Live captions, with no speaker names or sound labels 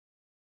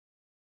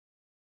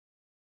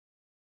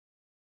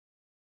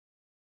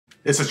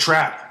It's a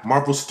trap.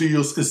 Marvel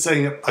Studios is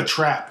setting up a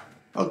trap.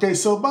 Okay,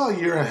 so about a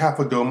year and a half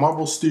ago,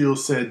 Marvel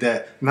Studios said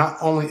that not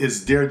only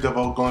is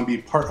Daredevil going to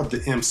be part of the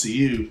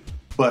MCU,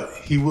 but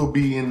he will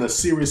be in the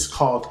series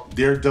called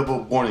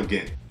Daredevil Born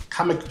Again.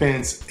 Comic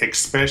fans,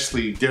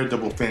 especially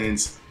Daredevil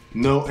fans,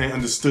 know and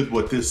understood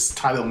what this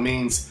title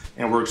means,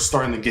 and we're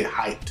starting to get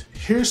hyped.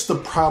 Here's the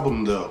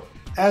problem though.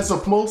 As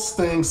of most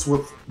things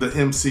with the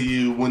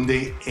MCU, when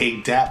they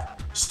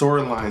adapt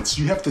storylines,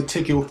 you have to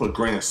take it with a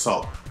grain of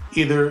salt.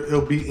 Either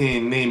it'll be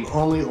in name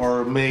only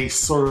or may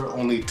sort of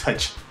only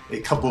touch a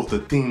couple of the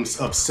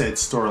themes of said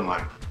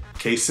storyline.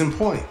 Case in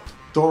point,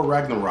 Thor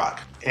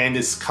Ragnarok and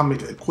its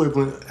comic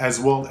equivalent, as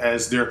well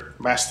as their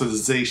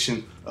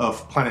masterization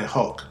of Planet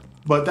Hulk.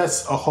 But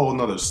that's a whole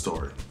nother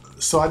story.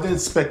 So I didn't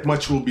expect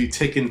much will be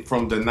taken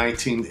from the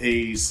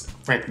 1980s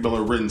Frank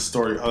Miller written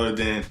story other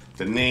than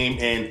the name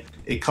and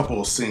a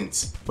couple of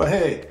scenes. But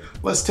hey,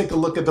 let's take a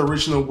look at the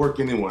original work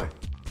anyway.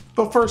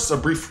 But first, a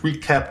brief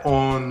recap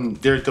on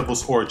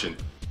Daredevil's origin.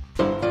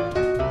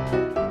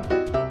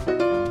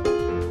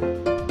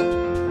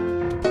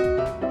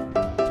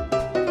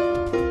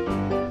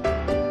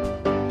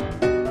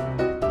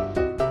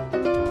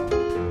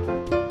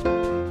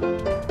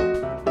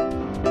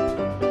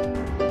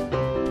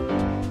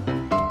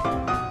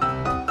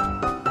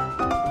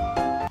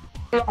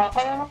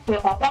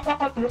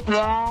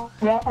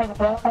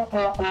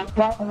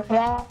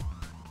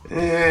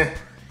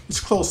 It's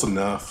close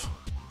enough.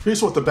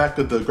 Here's what the back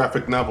of the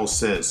graphic novel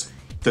says.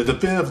 The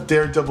definitive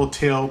Daredevil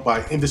tale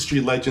by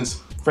industry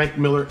legends Frank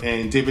Miller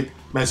and David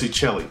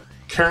Mazzucchelli.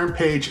 Karen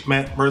Page,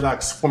 Matt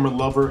Murdock's former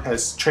lover,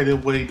 has traded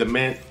away the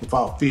man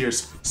without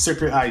fear's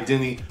secret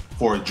identity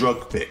for a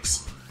drug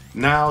fix.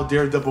 Now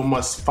Daredevil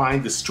must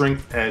find the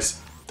strength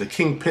as the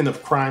kingpin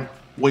of crime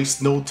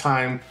wastes no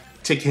time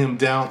taking him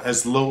down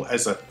as low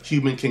as a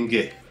human can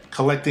get.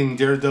 Collecting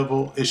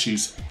Daredevil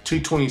issues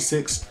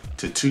 226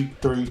 to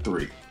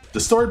 233. The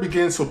story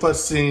begins with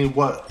us seeing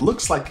what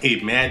looks like a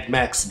Mad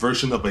Max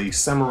version of a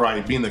samurai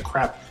beating the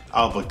crap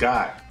out of a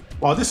guy.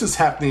 While this is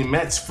happening,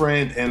 Matt's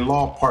friend and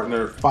law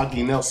partner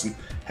Foggy Nelson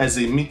has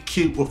a meet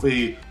cute with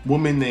a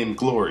woman named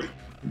Glory.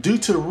 Due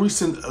to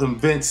recent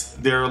events,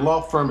 their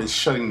law firm is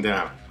shutting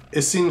down.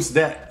 It seems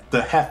that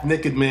the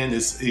half-naked man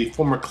is a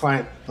former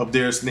client of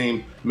theirs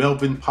named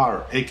Melvin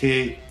Potter,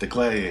 aka the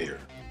Gladiator.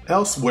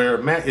 Elsewhere,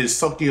 Matt is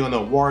sulking on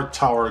a ward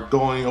tower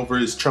going over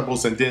his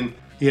troubles, and then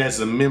he has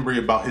a memory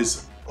about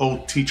his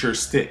old teacher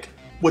Stick,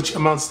 which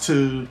amounts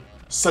to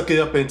suck it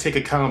up and take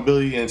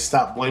accountability and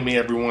stop blaming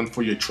everyone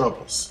for your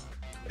troubles.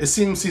 It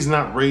seems he's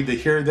not ready to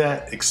hear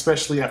that,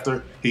 especially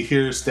after he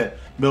hears that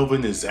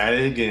Melvin is at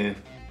it again.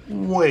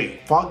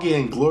 Wait, Foggy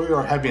and Glory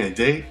are having a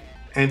date?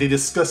 And they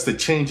discuss the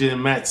change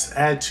in Matt's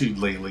attitude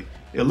lately.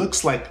 It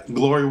looks like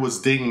Glory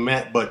was dating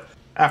Matt, but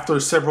after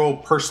several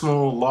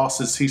personal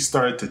losses, he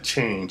started to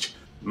change.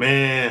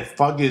 Man,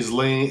 Foggy is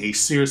laying a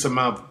serious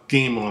amount of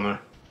game on her.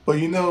 But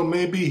you know,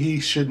 maybe he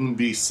shouldn't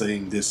be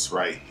saying this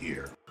right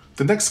here.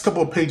 The next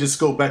couple of pages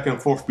go back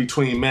and forth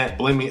between Matt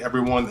blaming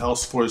everyone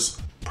else for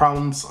his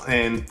problems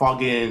and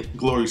Foggy and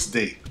Glory's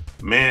date.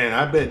 Man,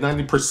 I bet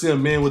 90% of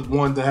men would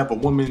want to have a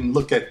woman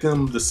look at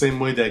them the same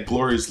way that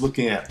Glory is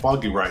looking at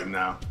Foggy right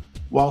now.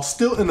 While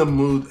still in the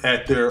mood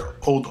at their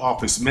old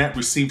office, Matt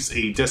receives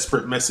a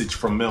desperate message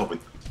from Melvin.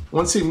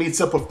 Once he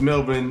meets up with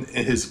Melvin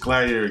in his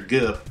gladiator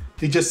getup,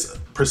 he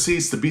just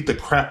proceeds to beat the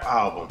crap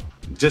out of him,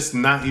 just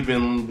not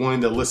even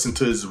wanting to listen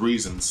to his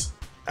reasons.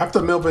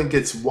 After Melvin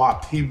gets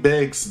whopped, he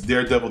begs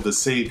Daredevil to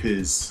save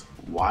his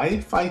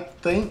wife, I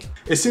think?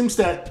 It seems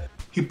that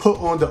he put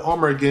on the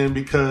armor again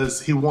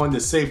because he wanted to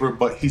save her,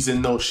 but he's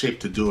in no shape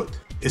to do it.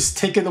 It's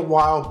taken a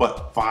while,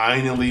 but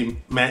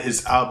finally Matt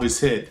is out of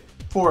his head,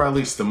 for at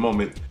least a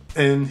moment,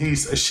 and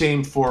he's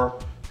ashamed for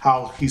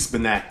how he's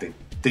been acting.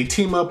 They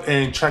team up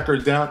and track her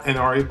down and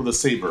are able to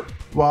save her.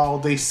 While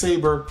they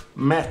save her,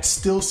 Matt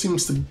still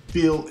seems to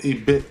feel a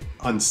bit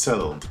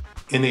unsettled.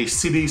 In a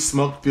seedy,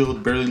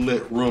 smoke-filled, barely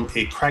lit room,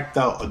 a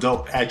cracked-out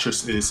adult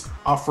actress is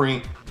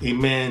offering a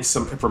man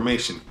some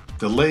information.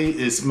 The lady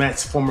is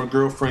Matt's former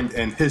girlfriend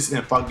and his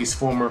and Foggy's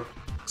former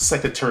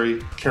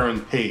secretary,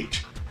 Karen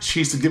Page.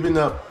 She's given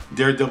up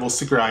Daredevil's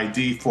secret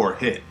ID for a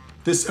hit.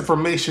 This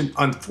information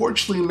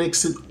unfortunately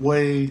makes its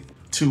way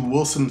to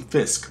Wilson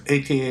Fisk,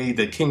 aka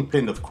the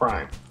Kingpin of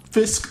Crime.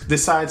 Fisk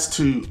decides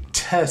to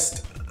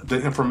test the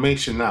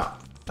information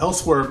out.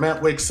 Elsewhere,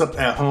 Matt wakes up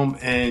at home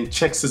and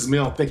checks his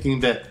mail thinking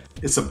that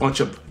it's a bunch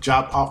of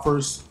job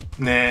offers.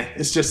 Nah,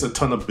 it's just a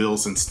ton of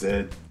bills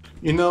instead.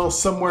 You know,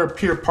 somewhere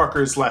Peter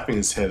Parker is laughing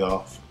his head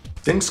off.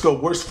 Things go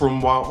worse for him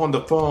while on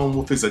the phone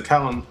with his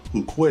accountant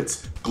who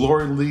quits.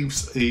 Glory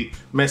leaves a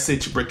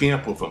message breaking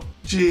up with him.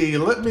 Gee,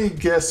 let me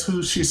guess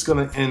who she's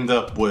gonna end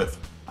up with.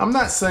 I'm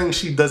not saying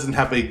she doesn't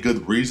have a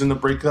good reason to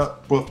break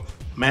up with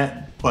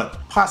Matt, but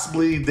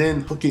possibly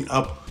then hooking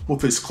up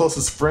with his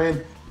closest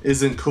friend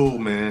isn't cool,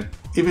 man.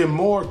 Even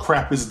more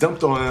crap is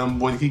dumped on him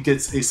when he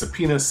gets a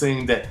subpoena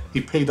saying that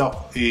he paid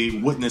off a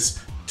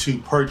witness to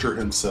perjure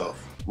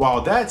himself.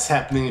 While that's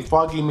happening,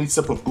 Foggy meets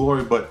up with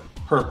Glory, but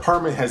her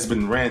apartment has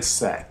been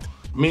ransacked.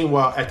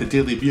 Meanwhile, at the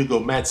Daily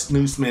Bugle, Matt's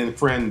newsman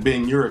friend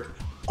Ben Urich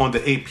on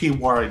the AP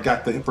wire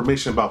got the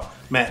information about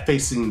Matt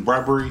facing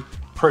bribery,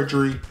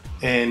 perjury,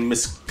 and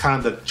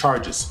misconduct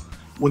charges.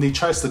 When he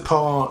tries to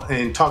call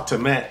and talk to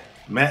Matt,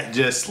 Matt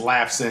just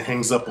laughs and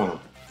hangs up on him.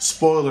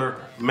 Spoiler,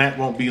 Matt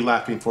won't be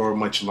laughing for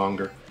much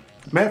longer.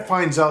 Matt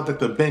finds out that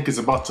the bank is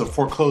about to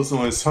foreclose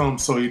on his home,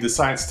 so he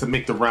decides to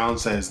make the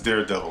rounds as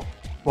Daredevil.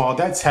 While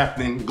that's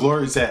happening,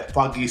 Glory's at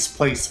Foggy's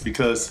place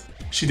because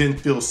she didn't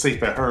feel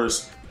safe at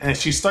hers, and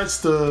she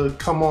starts to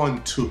come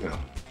on to him.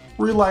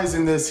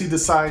 Realizing this, he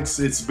decides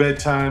it's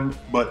bedtime,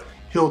 but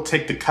he'll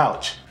take the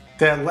couch.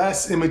 That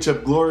last image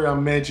of Glory, I'm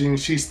imagining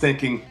she's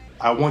thinking,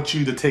 I want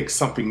you to take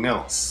something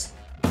else.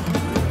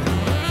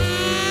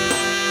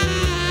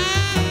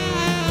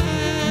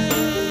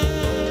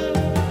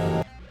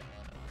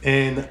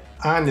 An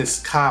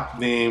honest cop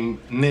named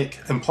Nick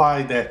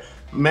implied that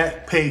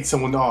Matt paid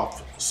someone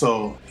off,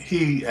 so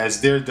he,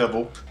 as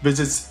Daredevil,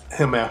 visits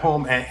him at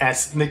home and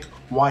asks Nick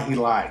why he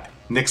lied.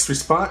 Nick's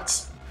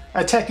response?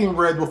 Attacking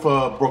Red with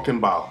a broken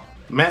bottle.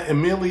 Matt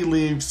immediately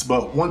leaves,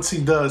 but once he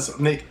does,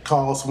 Nick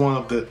calls one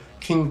of the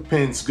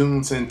Kingpin's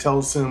goons and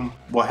tells him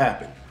what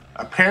happened.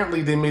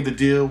 Apparently they made a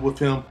deal with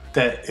him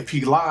that if he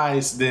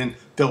lies, then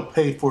they'll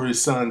pay for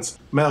his son's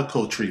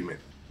medical treatment.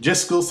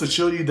 Just goes to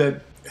show you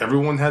that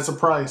everyone has a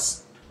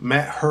price.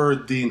 Matt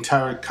heard the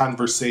entire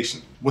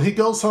conversation. When he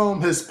goes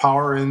home, his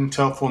power and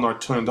telephone are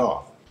turned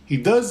off. He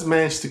does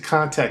manage to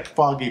contact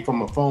Foggy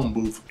from a phone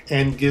booth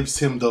and gives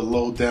him the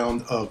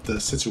lowdown of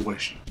the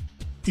situation.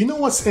 You know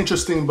what's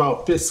interesting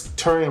about Fisk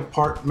tearing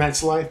apart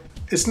Matt's life?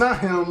 It's not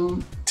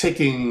him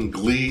taking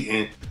glee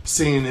in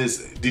seeing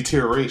his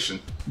deterioration,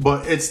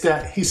 but it's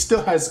that he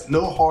still has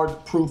no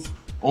hard proof,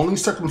 only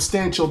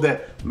circumstantial,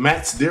 that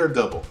Matt's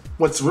Daredevil.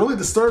 What's really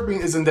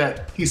disturbing isn't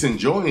that he's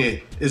enjoying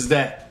it, is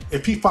that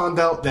if he found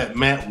out that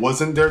Matt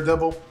wasn't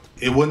Daredevil,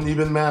 it wouldn't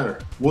even matter.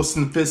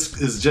 Wilson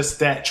Fisk is just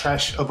that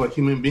trash of a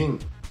human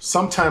being.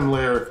 Sometime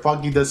later,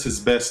 Foggy does his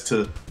best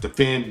to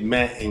defend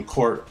Matt in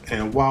court,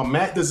 and while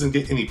Matt doesn't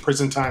get any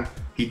prison time,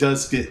 he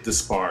does get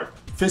disbarred.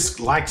 Fisk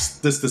likes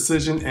this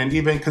decision and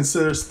even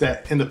considers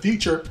that in the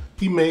future,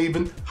 he may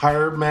even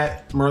hire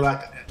Matt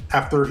Murdock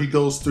after he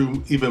goes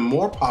through even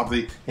more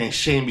poverty and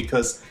shame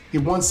because he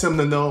wants him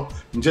to know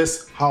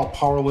just how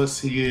powerless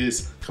he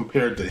is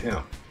compared to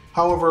him.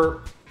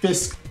 However,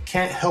 Fisk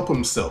can't help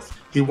himself.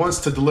 He wants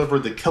to deliver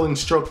the killing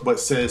stroke but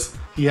says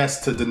he has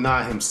to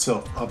deny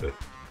himself of it.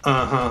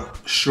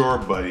 Sure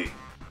buddy.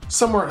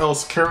 Somewhere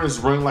else, Karen's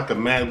running like a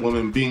mad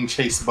woman being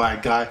chased by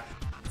a guy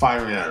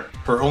firing at her.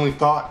 Her only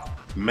thought,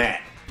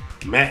 Matt.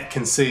 Matt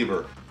can save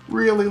her.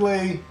 Really,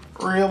 Lay?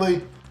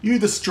 Really? You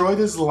destroyed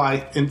his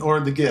life in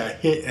order to get a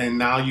hit and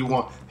now you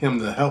want him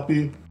to help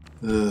you?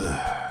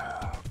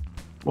 Ugh.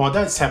 While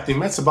that's happening,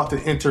 Matt's about to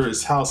enter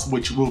his house,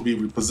 which will be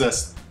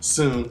repossessed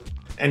soon,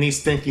 and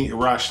he's thinking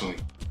irrationally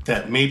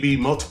that maybe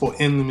multiple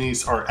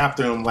enemies are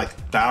after him like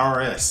the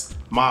IRS,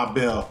 Ma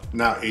Bell,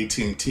 now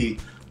AT&T,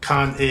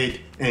 Con Ed,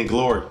 and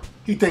Glory.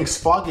 He thinks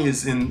Foggy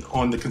is in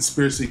on the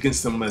conspiracy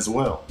against them as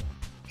well.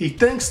 He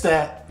thinks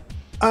that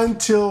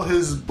until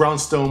his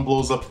brownstone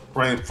blows up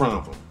right in front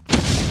of him.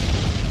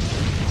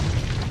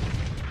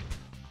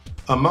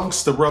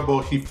 Amongst the rubble,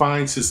 he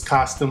finds his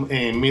costume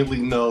and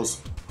immediately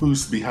knows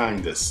who's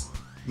behind this.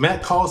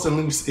 Matt calls and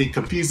leaves a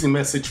confusing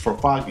message for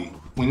Foggy.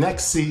 We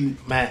next see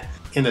Matt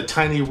in a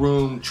tiny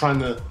room trying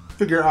to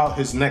figure out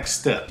his next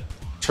step,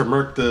 to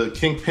murk the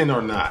Kingpin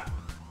or not.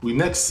 We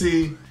next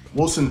see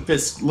Wilson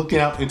Fisk looking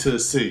out into the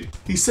sea.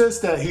 He says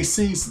that he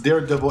sees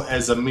Daredevil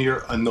as a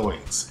mere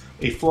annoyance,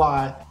 a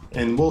fly,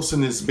 and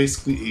Wilson is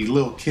basically a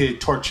little kid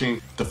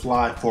torching the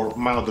fly for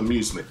mild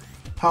amusement.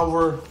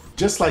 However,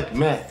 just like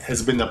Matt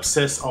has been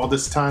obsessed all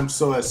this time,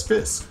 so has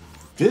Fisk.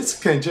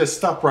 Fisk can just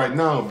stop right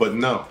now, but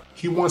no.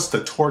 He wants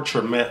to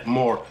torture Matt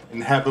more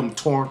and have him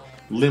torn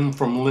limb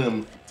from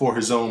limb for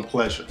his own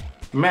pleasure.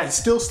 Matt,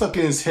 still stuck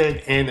in his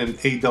head and an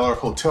 $8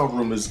 hotel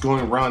room, is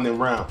going round and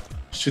round.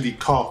 Should he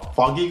call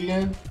Foggy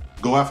again?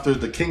 Go after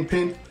the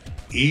Kingpin?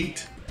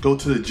 Eat? Go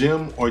to the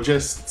gym? Or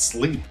just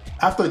sleep?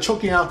 After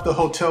choking out the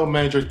hotel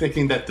manager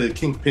thinking that the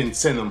Kingpin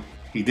sent him,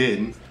 he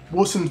didn't.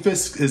 Wilson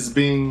Fisk is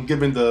being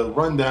given the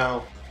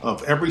rundown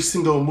of every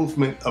single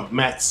movement of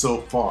Matt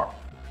so far.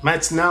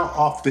 Matt's now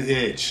off the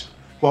edge.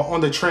 While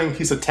on the train,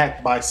 he's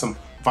attacked by some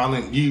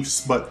violent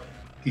youths, but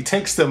he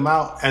takes them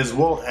out as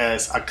well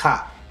as a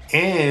cop.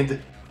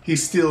 And he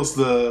steals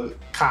the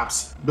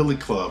cop's billy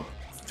club.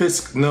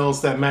 Fisk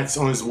knows that Matt's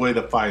on his way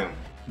to fight him.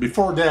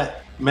 Before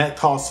that, Matt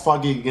calls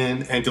Foggy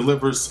again and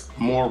delivers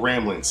more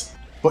ramblings.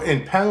 But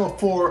in panel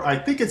 4, I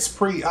think it's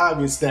pretty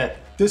obvious that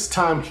this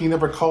time he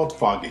never called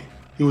Foggy.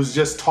 He was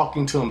just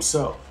talking to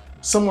himself.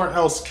 Somewhere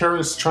else,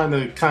 Karen's trying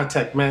to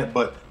contact Matt,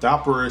 but the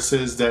operator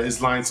says that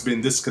his line's been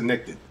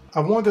disconnected.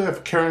 I wonder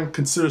if Karen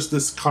considers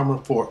this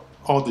karma for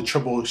all the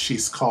trouble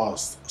she's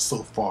caused so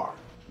far.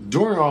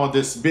 During all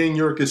this, Ben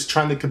Urich is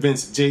trying to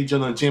convince J.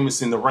 Jonah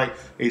Jameson to write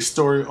a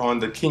story on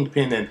the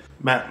Kingpin and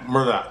Matt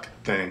Murdock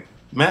thing.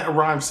 Matt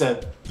arrives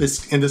at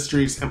Fisk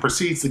Industries and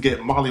proceeds to get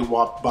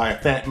mollywopped by a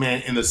fat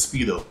man in a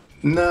Speedo.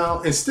 Now,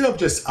 instead of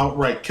just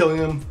outright killing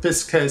him,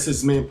 Fisk has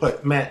his men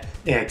put Matt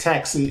in a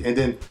taxi and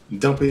then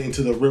dump it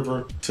into the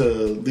river to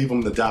leave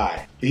him to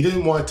die. He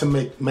didn't want to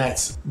make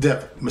Matt's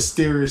death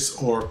mysterious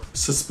or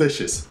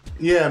suspicious.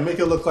 Yeah, make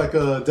it look like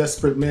a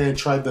desperate man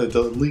tried to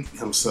delete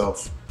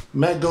himself.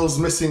 Matt goes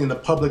missing in the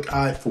public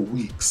eye for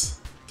weeks.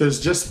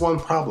 There's just one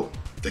problem.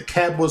 The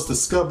cab was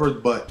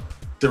discovered, but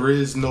there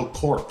is no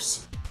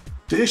corpse.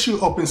 The issue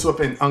opens with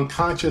an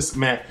unconscious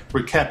Matt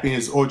recapping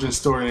his origin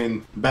story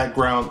in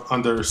background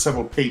under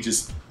several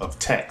pages of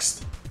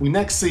text. We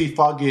next see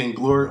Foggy and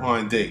Glory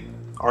on a date.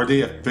 Are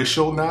they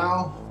official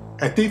now?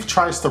 A thief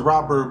tries to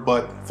rob her,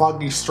 but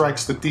Foggy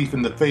strikes the thief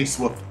in the face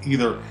with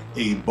either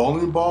a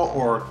bowling ball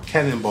or a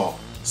cannonball.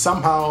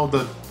 Somehow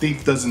the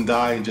thief doesn't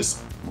die and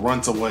just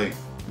runs away.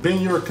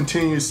 Ben-Hur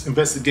continues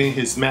investigating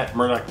his Matt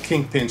Murdock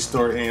Kingpin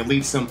story and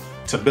leads him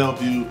to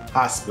Bellevue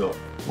Hospital,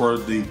 where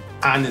the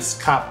honest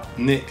cop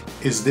Nick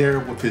is there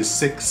with his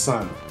sick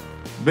son.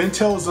 Ben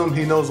tells him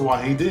he knows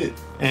why he did,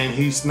 and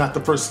he's not the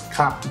first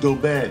cop to go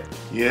bad.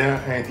 Yeah,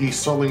 and he's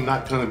certainly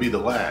not going to be the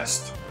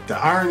last. The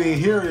irony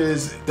here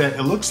is that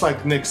it looks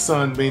like Nick's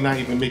son may not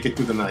even make it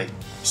through the night.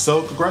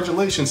 So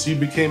congratulations, you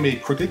became a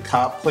crooked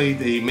cop,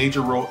 played a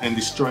major role in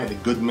destroying a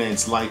good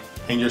man's life,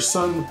 and your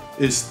son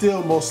is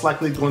still most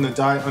likely going to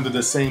die under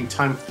the same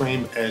time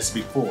frame as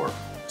before.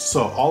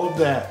 So all of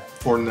that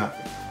for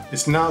nothing.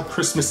 It's now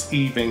Christmas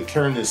Eve and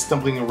Karen is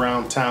stumbling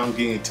around town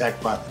getting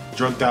attacked by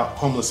drugged out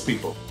homeless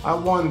people. I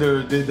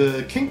wonder, did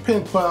the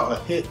Kingpin put out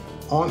a hit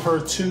on her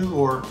too,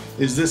 or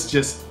is this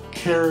just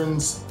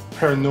Karen's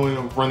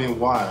paranoia running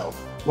wild?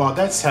 While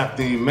that's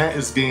happening, Matt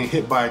is getting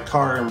hit by a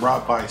car and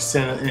robbed by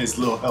Santa and his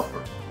little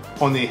helper.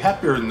 On a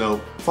happier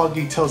note,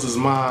 Foggy tells his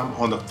mom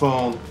on the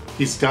phone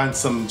he's gotten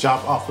some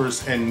job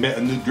offers and met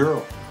a new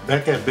girl.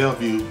 Back at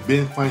Bellevue,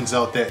 Ben finds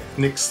out that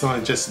Nick's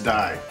son just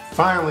died.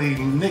 Finally,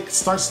 Nick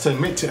starts to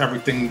admit to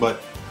everything,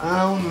 but I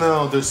don't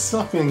know, there's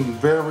something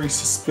very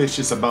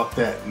suspicious about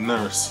that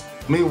nurse.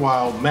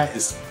 Meanwhile, Matt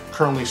is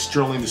currently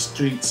strolling the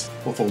streets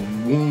with a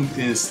wound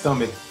in his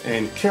stomach,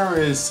 and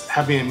Karen is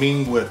having a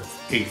meeting with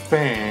a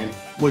fan,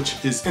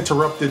 which is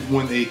interrupted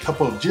when a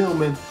couple of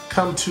gentlemen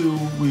come to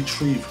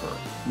retrieve her.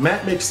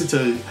 Matt makes it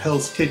to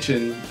Hell's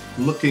Kitchen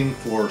looking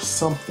for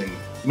something.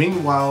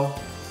 Meanwhile,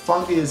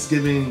 Foggy is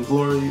giving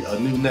Glory a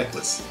new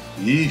necklace.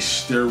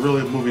 Yeesh, they're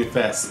really moving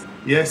fast.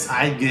 Yes,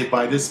 I get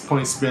by this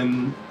point it's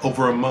been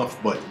over a month,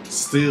 but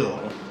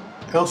still.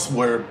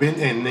 Elsewhere, Ben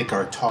and Nick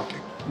are talking.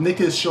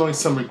 Nick is showing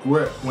some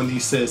regret when he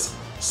says,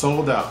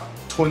 sold out,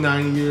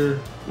 29 years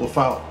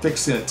without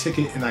fixing a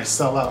ticket and I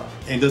sell out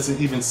and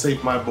doesn't even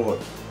save my boy.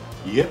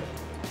 Yep,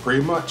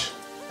 pretty much.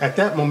 At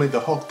that moment, the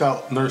hulked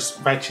out nurse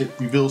Ratchet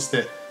reveals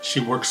that she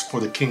works for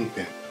the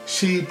Kingpin.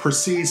 She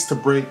proceeds to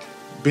break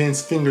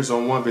Ben's fingers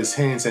on one of his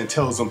hands and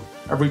tells him,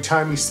 every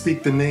time you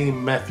speak the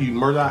name Matthew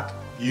Murdock,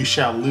 you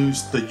shall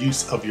lose the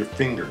use of your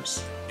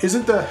fingers.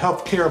 Isn't the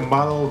healthcare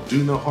model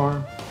do no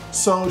harm?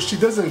 So she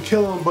doesn't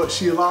kill him, but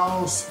she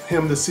allows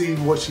him to see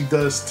what she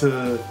does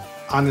to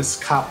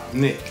honest cop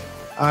Nick.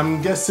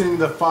 I'm guessing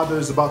the father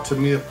is about to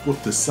meet up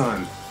with the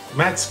son.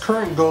 Matt's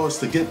current goal is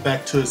to get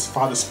back to his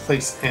father's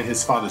place and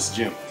his father's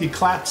gym. He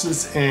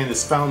collapses and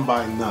is found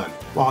by none.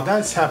 While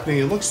that's happening,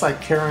 it looks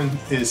like Karen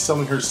is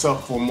selling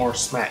herself for more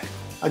smack.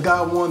 I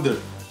gotta wonder,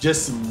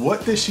 just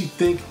what did she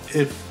think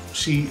if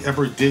she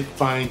ever did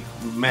find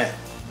Matt,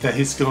 that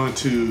he's going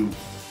to,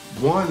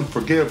 one,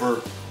 forgive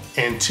her,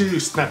 and two,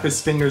 snap his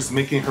fingers,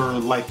 making her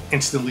life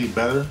instantly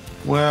better?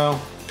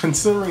 Well,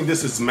 considering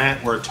this is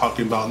Matt we're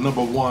talking about,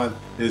 number one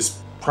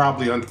is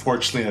probably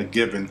unfortunately a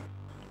given.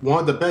 One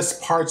of the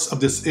best parts of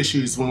this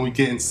issue is when we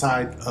get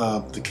inside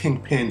of the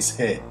Kingpin's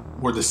head,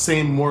 where the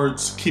same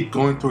words keep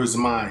going through his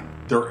mind.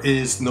 There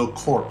is no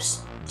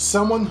corpse.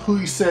 Someone who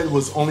he said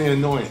was only an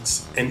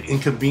annoyance and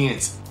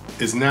inconvenience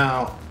is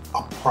now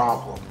a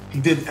problem. He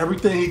did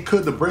everything he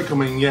could to break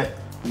him, and yet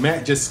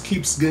Matt just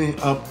keeps getting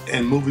up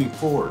and moving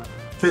forward.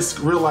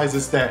 Fisk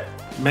realizes that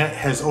Matt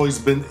has always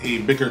been a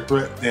bigger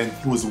threat than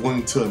he was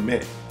willing to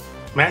admit.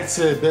 Matt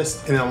said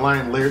best in a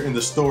line later in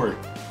the story,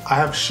 I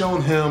have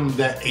shown him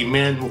that a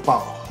man without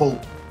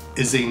hope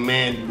is a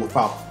man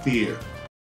without fear.